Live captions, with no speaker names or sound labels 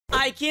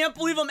I can't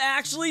believe I'm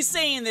actually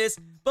saying this,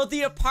 but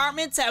the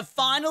apartments have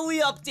finally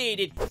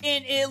updated,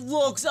 and it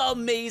looks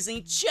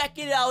amazing. Check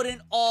it out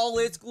in all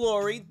its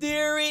glory.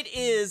 There it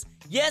is.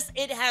 Yes,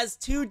 it has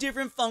two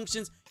different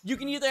functions. You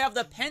can either have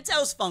the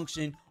penthouse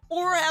function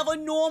or have a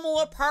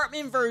normal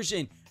apartment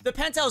version. The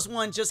penthouse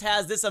one just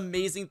has this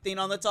amazing thing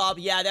on the top.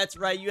 Yeah, that's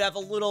right. You have a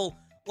little,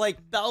 like,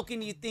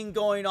 balcony thing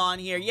going on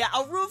here. Yeah,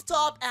 a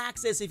rooftop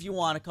access if you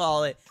want to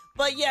call it.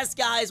 But yes,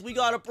 guys, we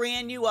got a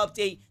brand new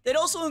update that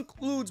also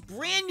includes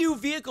brand new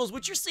vehicles,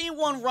 which you're seeing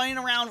one running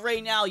around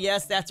right now.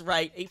 Yes, that's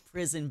right, a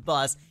prison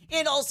bus.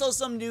 And also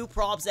some new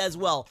props as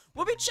well.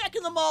 We'll be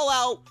checking them all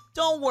out,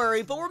 don't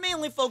worry, but we're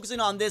mainly focusing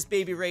on this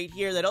baby right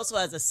here that also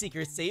has a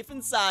secret safe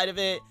inside of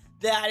it.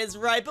 That is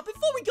right, but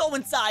before we go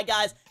inside,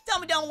 guys, tell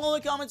me down below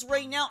in the comments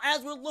right now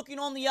as we're looking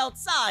on the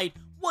outside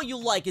what you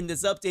like in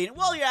this update. And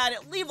while you're at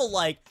it, leave a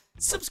like,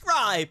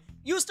 subscribe,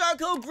 use star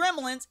code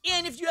Gremlins,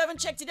 and if you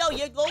haven't checked it out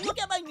yet, go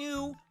look at my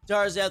new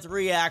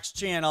DarzethX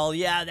channel.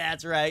 Yeah,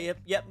 that's right.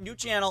 Yep, new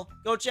channel.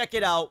 Go check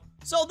it out.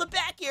 So the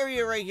back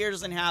area right here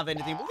doesn't have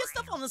anything, but we got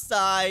stuff on the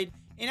side,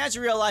 and as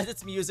you realize,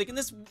 it's music, and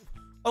this...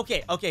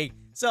 Okay,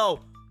 so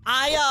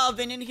I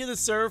been in here to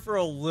serve for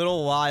a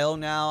little while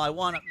now. I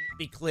want to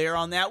be clear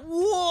on that.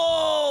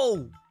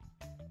 Whoa!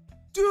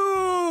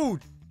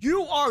 Dude!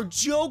 You are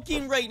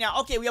joking right now.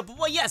 Okay,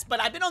 well, yes,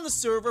 but I've been on the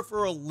server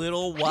for a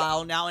little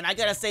while now, and I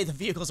gotta say the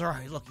vehicles are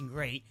already looking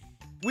great.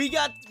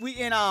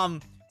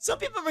 Some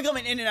people are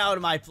coming in and out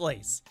of my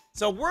place.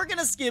 So we're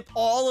gonna skip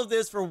all of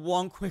this for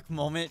one quick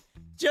moment,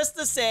 just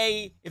to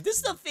say, if this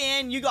is a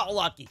fan, you got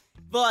lucky.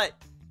 But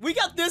we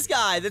got this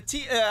guy,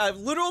 the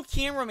literal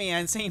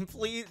cameraman saying,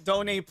 please,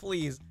 donate,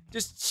 please.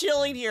 Just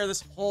chilling here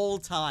this whole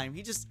time.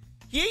 He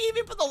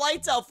even put the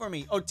lights out for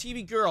me. Oh,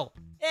 TV girl.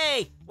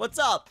 Hey, what's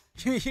up?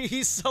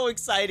 He's so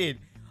excited.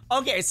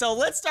 Okay, so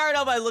let's start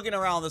out by looking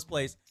around this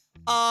place.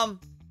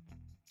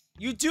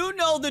 You do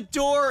know the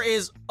door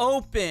is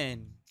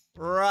open,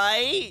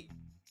 right?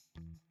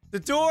 The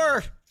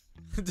door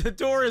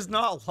is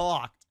not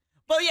locked.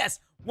 But yes,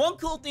 one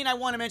cool thing I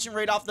want to mention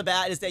right off the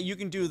bat is that you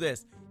can do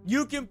this.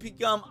 You can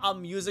become a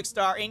music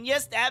star, and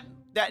yes, that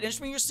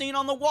instrument you're seeing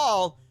on the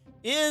wall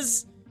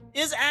is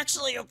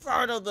actually a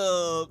part of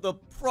the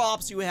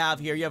props you have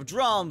here. You have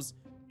drums.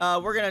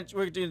 We're gonna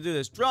do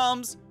this.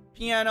 Drums,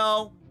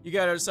 piano, you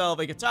got yourself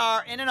a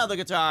guitar and another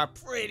guitar.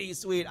 Pretty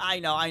sweet. I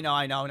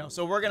know.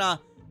 So we're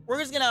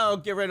just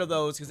gonna get rid of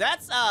those because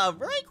that's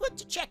very quick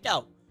to check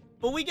out.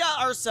 But we got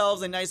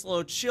ourselves a nice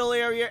little chill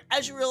area.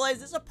 As you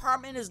realize, this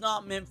apartment is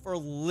not meant for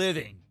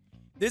living.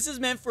 This is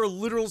meant for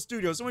literal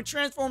studio. So we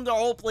transformed our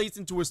whole place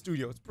into a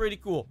studio. It's pretty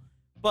cool.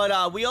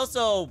 But we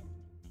also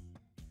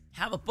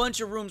have a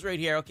bunch of rooms right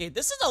here. Okay,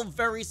 this is a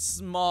very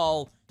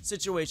small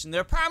situation. The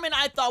apartment,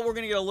 I thought we were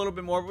gonna get a little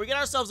bit more, but we get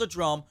ourselves a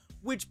drum,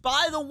 which,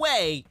 by the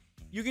way,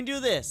 you can do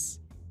this.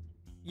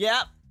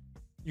 Yep,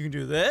 you can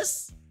do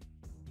this.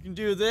 You can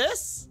do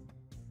this.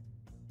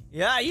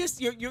 Yeah,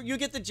 you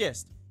get the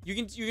gist. You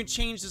can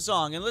change the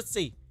song, and let's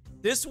see.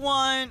 This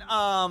one,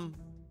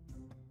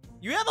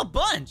 you have a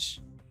bunch.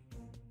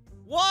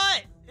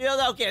 What?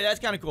 Yeah, okay, that's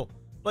kind of cool.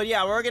 But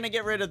yeah, we're gonna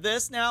get rid of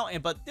this now,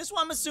 but this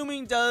one I'm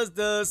assuming does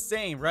the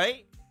same,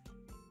 right?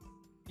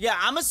 Yeah,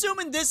 I'm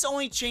assuming this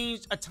only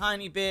changed a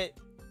tiny bit,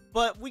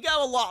 but we got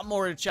a lot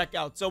more to check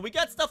out. So we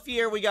got stuff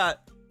here. We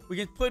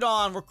can put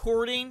on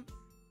recording,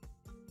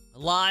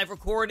 live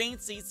recording,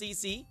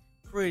 see,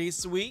 pretty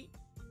sweet.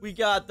 We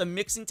got the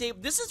mixing table.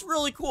 This is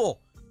really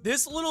cool.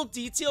 This little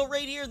detail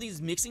right here,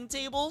 these mixing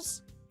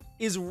tables,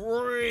 is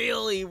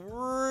really,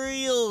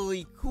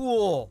 really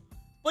cool.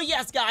 But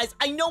yes, guys,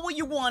 I know what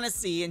you want to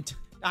see, and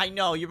I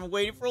know you've been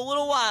waiting for a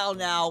little while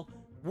now.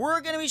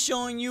 We're going to be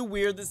showing you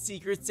where the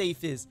secret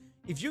safe is.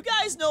 If you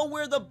guys know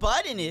where the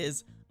button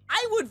is,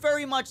 I would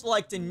very much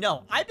like to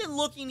know. I've been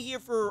looking here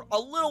for a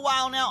little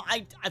while now.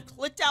 I've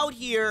clicked out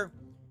here.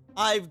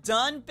 I've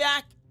done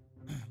back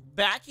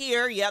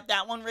here. Yep,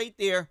 that one right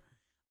there.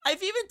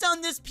 I've even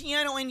done this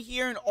piano in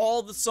here in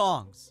all the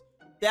songs.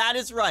 That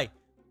is right.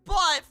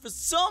 But for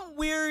some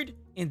weird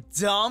and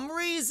dumb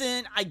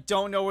reason, I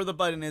don't know where the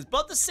button is.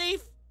 But the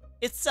safe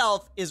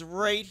itself is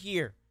right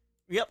here.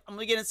 Yep, I'm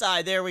gonna get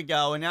inside. There we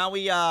go. And now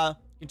we can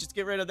just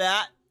get rid of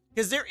that.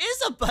 Because there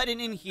is a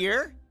button in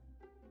here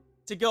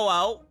to go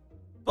out,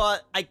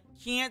 but I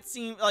can't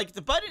seem, like,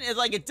 the button is,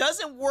 like, it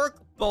doesn't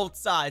work both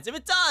sides. If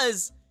it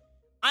does,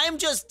 I'm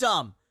just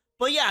dumb.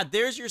 But yeah,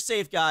 there's your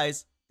safe,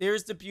 guys.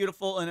 There's the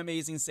beautiful and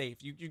amazing safe.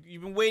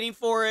 You've been waiting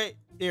for it.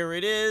 There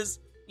it is.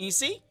 And you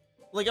see?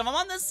 Like, if I'm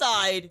on this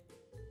side,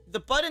 the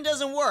button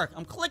doesn't work.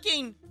 I'm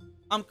clicking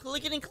and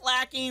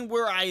clacking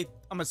where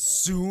I'm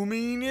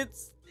assuming it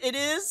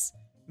is.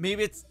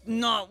 Maybe it's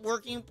not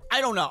working. I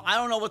don't know. I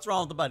don't know what's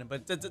wrong with the button,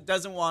 but it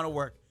doesn't want to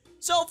work.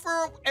 So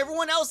for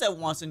everyone else that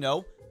wants to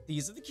know,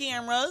 these are the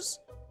cameras.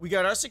 We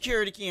got our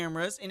security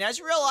cameras. And as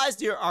you realize,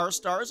 there are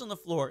stars on the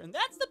floor. And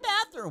that's the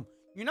bathroom.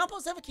 You're not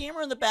supposed to have a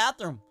camera in the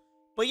bathroom.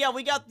 But yeah,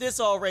 we got this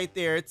all right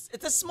there. It's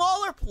a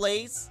smaller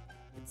place.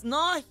 It's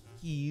not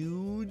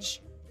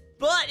huge.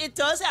 But it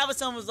does have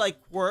some of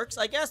like quirks,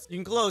 I guess. You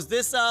can close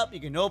this up.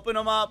 You can open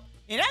them up.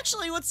 And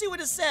actually, let's see what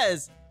it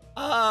says.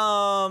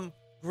 Gremlin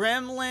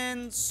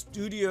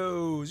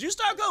Studios. You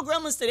start Go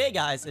Gremlins today,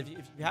 guys, if you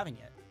haven't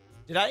yet.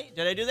 Did I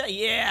do that?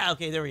 Yeah,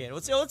 okay, there we go.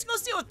 Let's go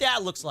see what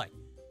that looks like.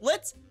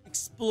 Let's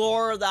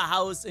explore the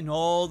house and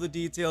all the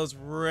details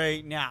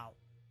right now.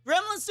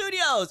 Gremlin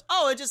Studios.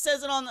 Oh, it just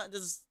says it on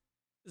the...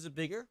 Is it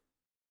bigger?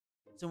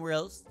 Somewhere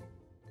else?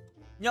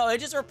 No, it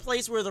just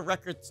replaced where the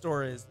record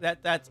store is.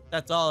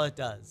 That's all it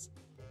does.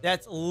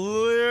 That's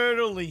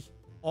literally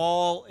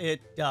all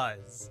it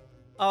does.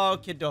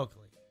 Okie dokie.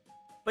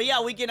 But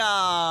yeah, we can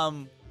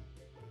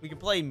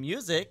play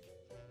music.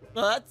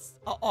 But that's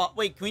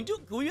wait, can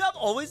we have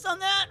always done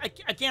that?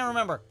 I can't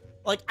remember.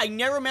 Like, I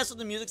never mess with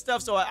the music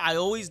stuff, so I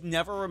always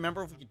never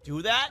remember if we could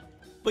do that.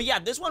 But yeah,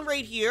 this one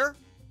right here,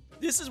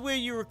 this is where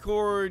you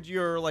record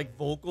your like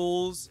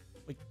vocals.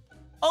 Like,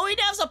 oh, he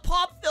has a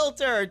pop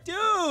filter,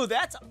 dude.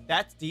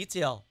 That's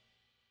detail.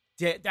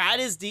 That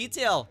is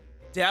detail.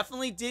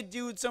 Definitely did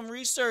do some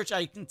research.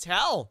 I can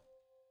tell.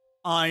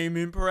 I'm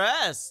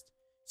impressed.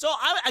 So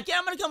I'm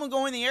gonna come and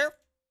go in here,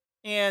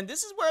 and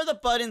this is where the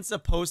button's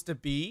supposed to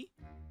be.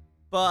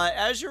 But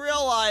as you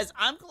realize,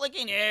 I'm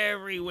clicking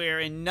everywhere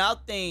and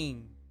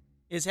nothing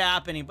is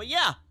happening. But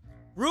yeah,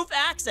 roof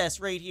access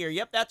right here.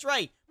 Yep, that's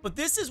right. But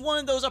this is one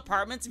of those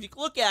apartments. If you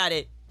look at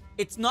it,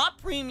 it's not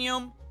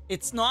premium.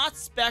 It's not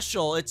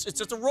special. It's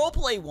just a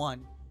roleplay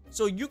one.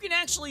 So you can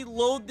actually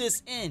load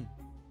this in.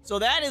 So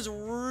that is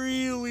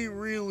really,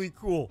 really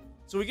cool.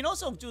 So we can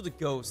also do the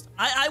ghost.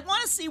 I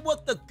want to see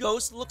what the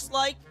ghost looks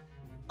like.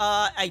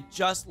 I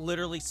just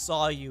literally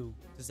saw you,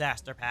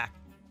 Disaster Pack.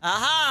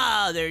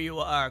 Aha, there you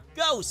are,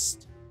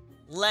 ghost.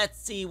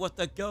 Let's see what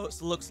the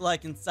ghost looks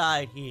like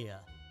inside here.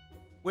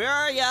 Where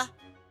are ya?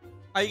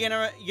 Are you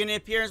gonna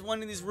appear in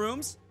one of these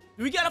rooms?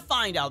 We gotta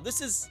find out.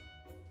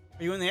 Are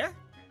you in there?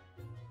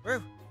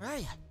 Where are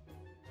ya?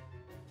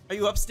 Are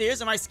you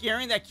upstairs? Am I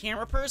scaring that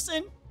camera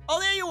person? Oh,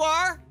 there you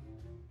are.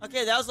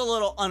 Okay, that was a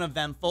little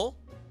uneventful.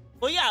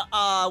 Well,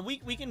 yeah,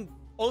 we can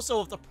also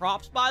with the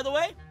props, by the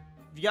way.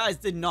 If you guys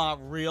did not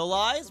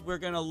realize, we're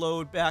gonna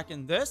load back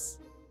in this.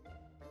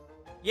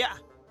 Yeah.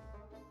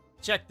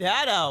 Check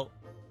that out.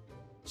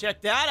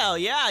 Check that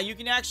out. Yeah, you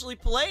can actually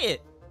play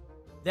it.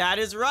 That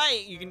is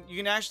right. You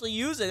can actually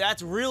use it.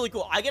 That's really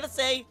cool. I gotta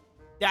say,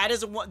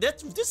 this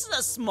is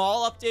a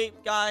small update,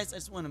 guys. I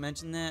just want to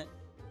mention that.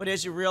 But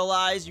as you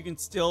realize, you can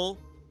still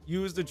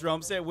use the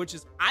drum set, which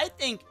is, I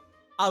think,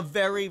 a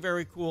very,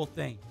 very cool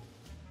thing.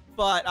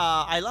 But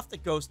I left the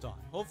ghost on.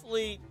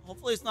 Hopefully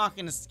it's not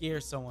gonna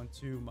scare someone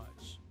too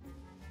much.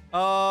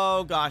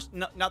 Oh gosh,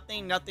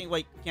 nothing.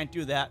 Wait, can't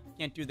do that.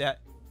 Can't do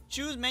that.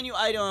 Choose menu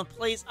item and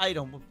place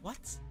item. What?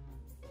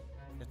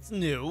 That's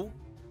new.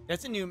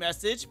 That's a new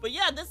message. But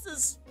yeah,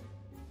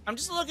 I'm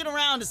just looking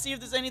around to see if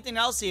there's anything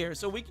else here.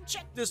 So we can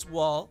check this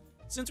wall.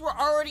 Since we're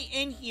already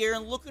in here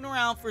and looking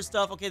around for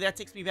stuff. Okay, that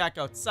takes me back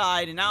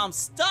outside. And now I'm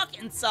stuck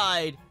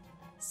inside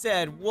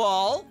said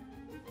wall.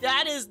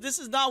 This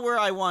is not where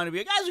I want to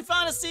be. Guys, we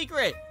found a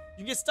secret.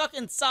 You get stuck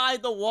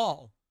inside the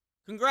wall.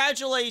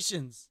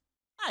 Congratulations.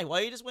 Hi, why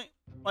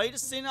are you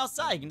just sitting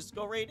outside? You can just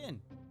go right in.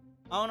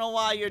 I don't know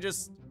why you're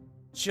just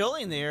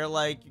chilling there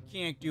like you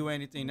can't do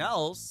anything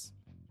else.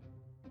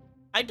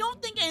 I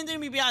don't think anything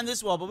will be behind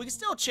this wall, but we can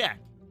still check.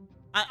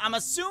 I'm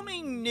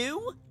assuming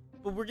new,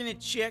 but we're gonna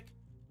check.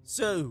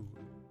 So,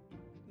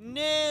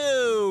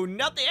 no,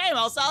 nothing. Hey,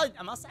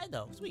 I'm outside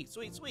though. Sweet.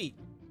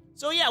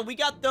 So yeah, we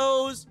got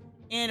those.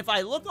 And if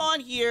I look on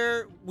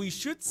here, we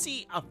should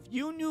see a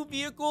few new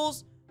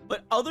vehicles,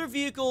 but other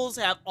vehicles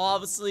have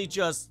obviously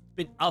just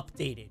been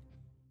updated.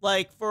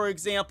 Like, for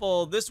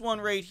example, this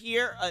one right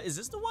here. Is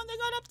this the one that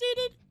got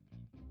updated?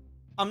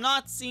 I'm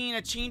not seeing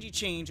a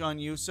change on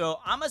you, so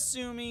I'm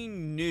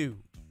assuming new.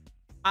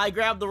 I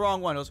grabbed the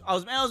wrong one. I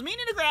was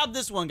meaning to grab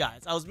this one,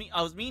 guys. I was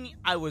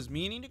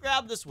meaning to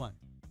grab this one.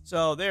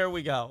 So there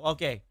we go.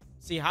 Okay.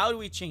 See, how do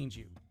we change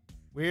you?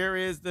 Where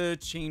is the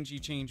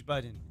change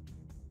button?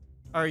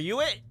 Are you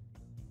it?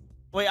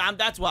 Wait,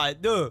 that's why.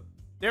 Duh.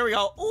 There we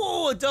go.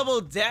 Ooh, a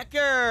double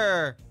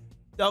decker.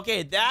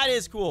 Okay, that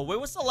is cool. Wait,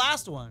 what's the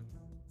last one?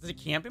 Is it a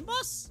camping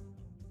bus?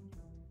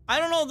 I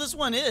don't know what this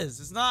one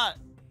is. It's not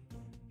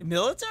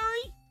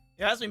military?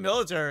 It has to be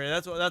military.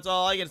 That's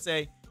all I gotta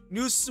say.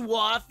 New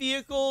SWAT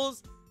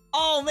vehicles.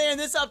 Oh man,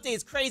 this update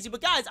is crazy.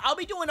 But guys, I'll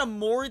be doing a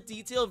more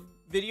detailed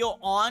video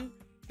on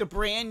the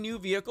brand new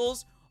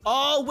vehicles.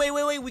 Oh,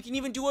 wait. We can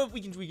even do it. We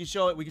can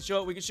show it. We can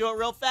show it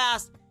real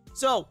fast.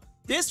 So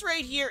this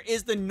right here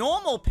is the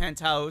normal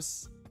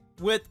penthouse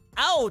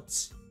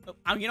without.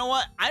 You know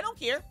what? I don't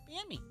care.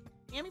 Ban me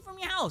from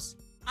your house.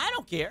 I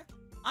don't care.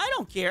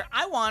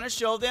 I want to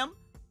show them.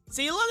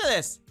 See, look at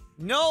this.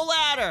 No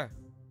ladder.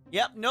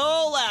 Yep,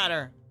 no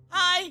ladder.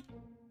 Hi.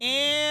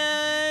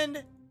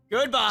 And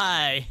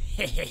goodbye.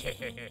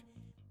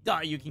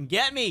 Thought you can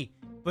get me,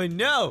 but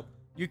no,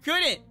 you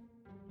couldn't.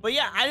 But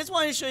yeah, I just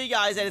wanted to show you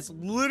guys that it's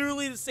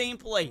literally the same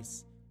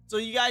place. So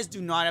you guys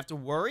do not have to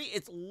worry.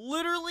 It's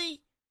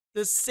literally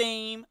the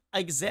same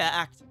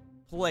exact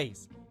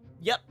place.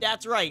 Yep,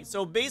 that's right.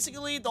 So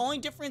basically, the only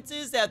difference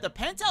is that the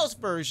penthouse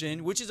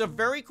version, which is a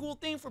very cool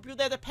thing for people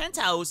that have the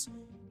penthouse,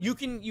 you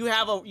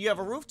have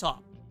a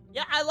rooftop.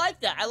 Yeah, I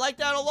like that. I like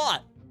that a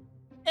lot.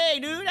 Hey,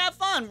 dude, have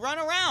fun. Run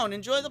around.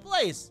 Enjoy the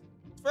place.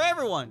 It's for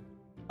everyone.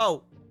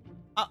 Oh,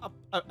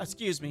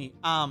 excuse me.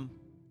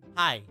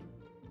 Hi.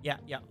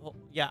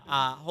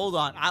 Hold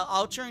on.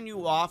 I'll turn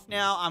you off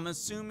now. I'm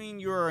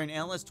assuming you're in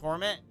endless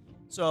torment.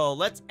 So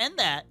let's end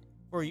that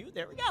for you.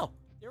 There we go.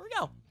 There we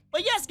go.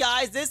 But yes,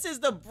 guys, this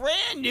is the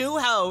brand new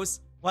house.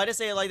 Why'd I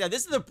say it like that?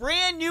 This is the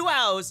brand new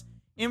house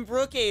in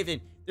Brookhaven.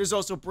 There's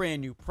also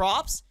brand new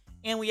props,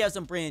 and we have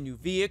some brand new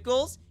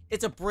vehicles.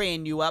 It's a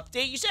brand new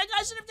update. You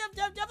guys should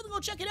definitely go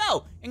check it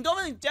out. And go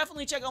and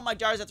definitely check out my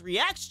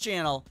darzethX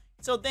channel.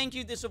 So thank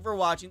you for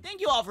watching.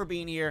 Thank you all for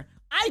being here.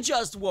 I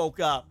just woke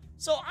up,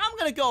 so I'm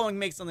going to go and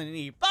make something to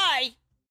eat. Bye!